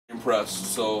impressed.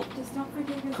 So, Just don't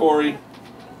forget your Kory,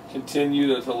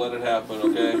 continue to let it happen,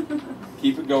 okay?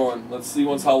 Keep it going. Let's see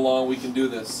once how long we can do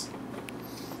this.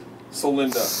 So,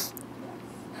 Linda.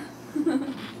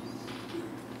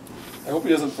 I hope he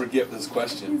doesn't forget this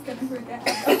question. He's gonna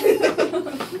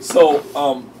forget. So,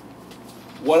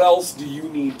 what else do you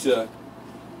need to?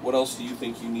 What else do you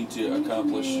think you need to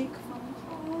accomplish? Make phone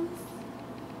calls,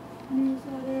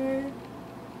 newsletter,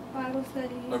 Bible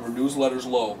study. Remember, newsletter's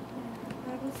low.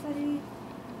 Yeah, Bible study.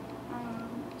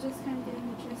 Just kind of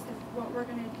getting the gist of what we're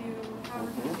gonna do, how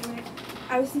we're gonna do it.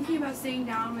 I was thinking about sitting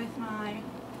down with my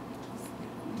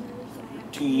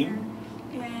Team.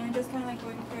 and just kind of like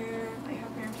going through like our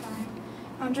parent time.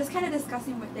 Just kind of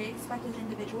discussing what they expect as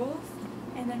individuals,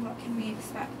 and then what can we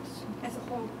expect as a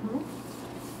whole group,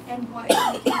 and what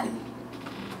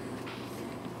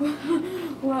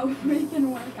we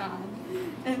can work on,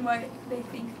 and what they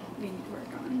think we need to work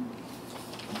on.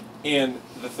 And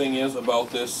the thing is about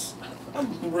this,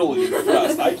 I'm really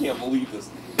impressed. I can't believe this.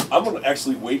 I'm going to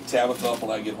actually wake Tabitha up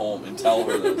when I get home and tell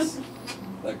her this,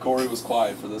 that Kory was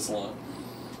quiet for this long.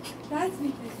 That's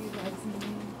because he loves me.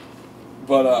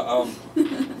 But, oh,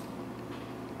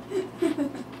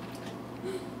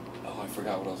 I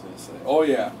forgot what I was going to say. Oh,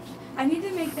 yeah. I need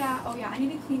to make that, I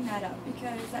need to clean that up,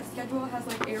 because that schedule has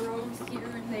like arrows here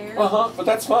and there. Uh-huh, but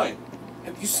that's fine.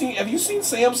 Have you seen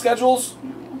Sam's schedules?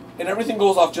 No. And everything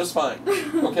goes off just fine.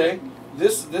 Okay?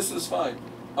 This is fine.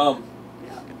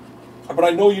 But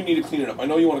I know you need to clean it up. I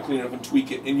know you want to clean it up and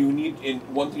tweak it. And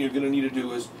one thing you're going to need to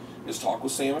do is talk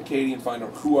with Sam and Katie and find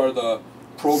out who are the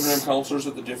program counselors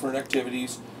at the different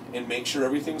activities and make sure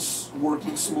everything's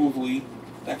working smoothly.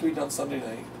 That can be done Sunday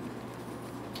night.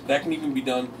 That can even be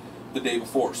done the day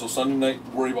before. So Sunday night,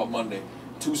 worry about Monday.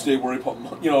 Tuesday, worry about,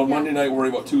 Monday night, worry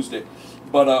about Tuesday.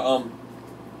 But, I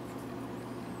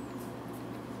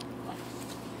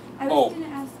was going to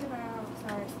ask about,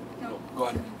 sorry. No, go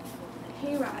ahead.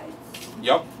 Hay rides.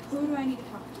 Yep. Who do I need to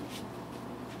talk to?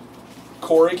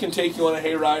 Kory can take you on a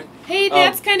hayride. Hey,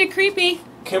 that's kind of creepy.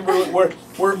 Kimberly, we're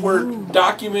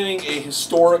documenting a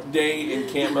historic day in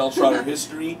Camp Trotter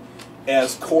history,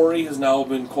 as Kory has now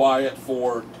been quiet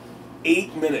for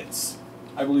 8 minutes.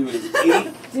 I believe it is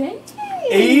 8. Dang.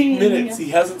 8 minutes.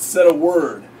 He hasn't said a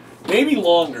word. Maybe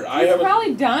longer. He's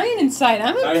probably dying inside.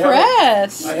 I'm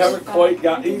impressed. I haven't quite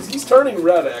got. He's turning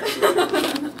red,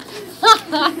 actually.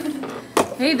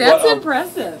 Hey, that's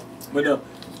impressive. But no,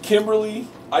 Kimberly,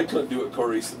 I couldn't do it,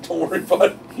 Kory, so don't worry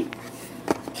about it.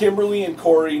 Kimberly and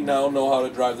Kory now know how to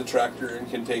drive the tractor and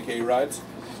can take hay rides.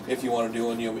 If you want to do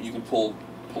one, you can pull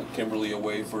Kimberly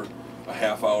away for a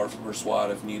half hour from her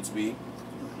SWAT if needs be.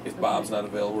 If Bob's not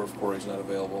available or if Kory's not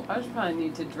available. I just probably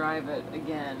need to drive it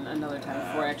again another time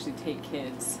before I actually take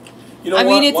kids. You know I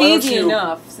what? mean, it's easy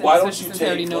enough. Why don't you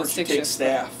take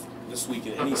staff this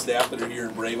weekend? Any staff that are here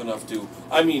and brave enough to,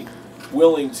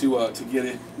 willing to get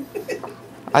in.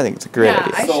 I think it's a great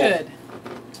idea. idea. I should.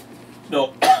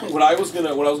 No, what I was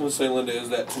gonna say, Linda, is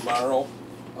that tomorrow,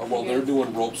 while they're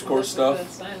doing ropes course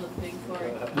stuff.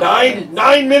 9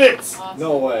 minutes. Awesome.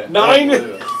 No way. 9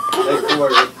 minutes.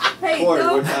 Hey, Kory,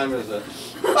 what time is it?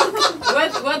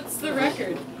 What's the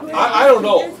record? I don't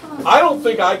know. I don't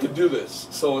think I could do this,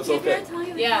 so it's okay.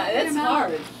 Yeah, that's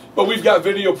hard. But we've got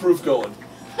video proof going.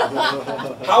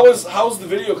 How's the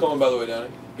video coming, by the way,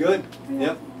 Donnie? Good.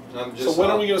 Yep. So when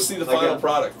are we going to see the final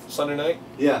product? Sunday night?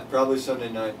 Yeah, probably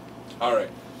Sunday night. All right.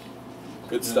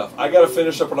 Good stuff. I got to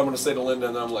finish up what I'm going to say to Linda,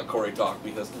 and then I'm going to let Kory talk,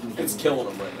 because it's killing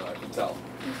him right now, I can tell.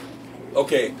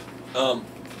 Okay.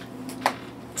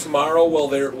 Tomorrow, while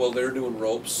they're doing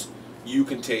ropes, you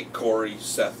can take Kory,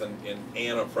 Seth, and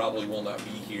Anna probably will not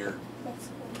be here.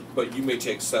 But you may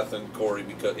take Seth and Kory,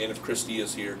 and if Christy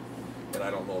is here, and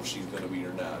I don't know if she's going to be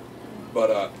or not.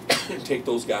 But take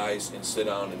those guys and sit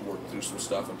down and work through some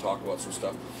stuff and talk about some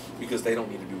stuff, because they don't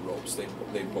need to do ropes. They've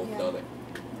both done it.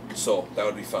 So that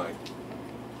would be fine.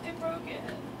 I broke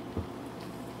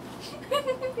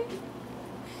it.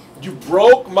 You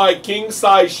broke my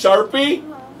king-size Sharpie?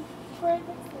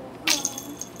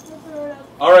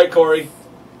 All right, Kory.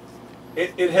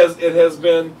 It has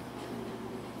been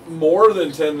more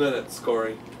than 10 minutes,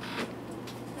 Kory.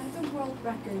 That's a world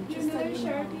record. Do you know a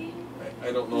Sharpie?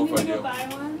 I don't know if I do. You need to go buy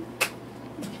one?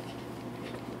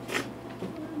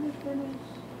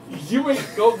 You may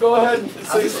go ahead and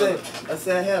I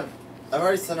say I have. I've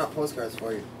already sent out postcards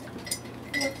for you.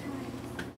 What time?